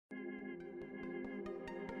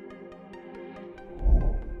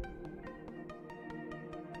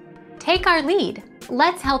Take our lead.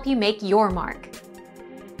 Let's help you make your mark.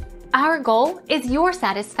 Our goal is your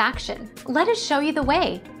satisfaction. Let us show you the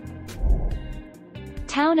way.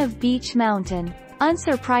 Town of Beech Mountain.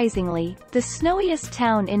 Unsurprisingly, the snowiest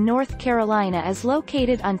town in North Carolina is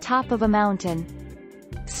located on top of a mountain.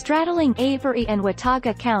 Straddling Avery and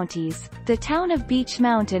Watauga counties, the town of Beech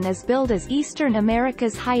Mountain is billed as Eastern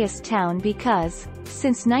America's highest town because,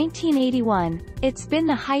 since 1981, it's been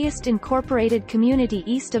the highest incorporated community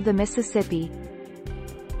east of the Mississippi.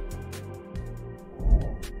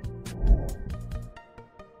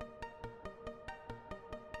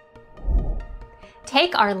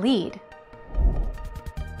 Take our lead.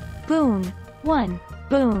 Boone. 1.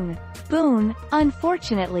 Boone. Boone,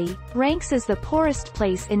 unfortunately, ranks as the poorest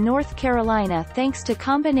place in North Carolina thanks to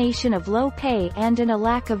combination of low pay and a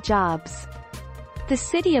lack of jobs. The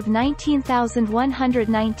city of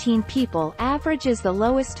 19,119 people averages the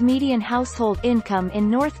lowest median household income in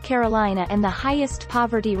North Carolina and the highest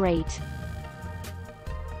poverty rate.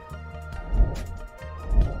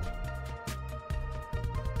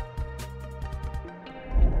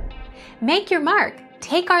 Make your mark.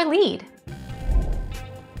 Take our lead.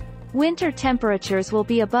 Winter temperatures will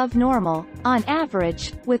be above normal, on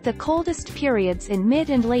average, with the coldest periods in mid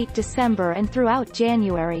and late December and throughout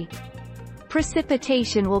January.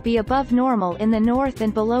 Precipitation will be above normal in the north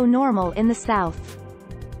and below normal in the south.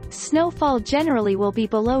 Snowfall generally will be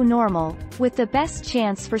below normal, with the best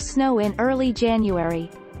chance for snow in early January.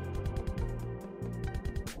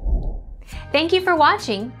 Thank you for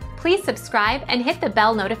watching. Please subscribe and hit the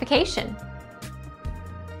bell notification.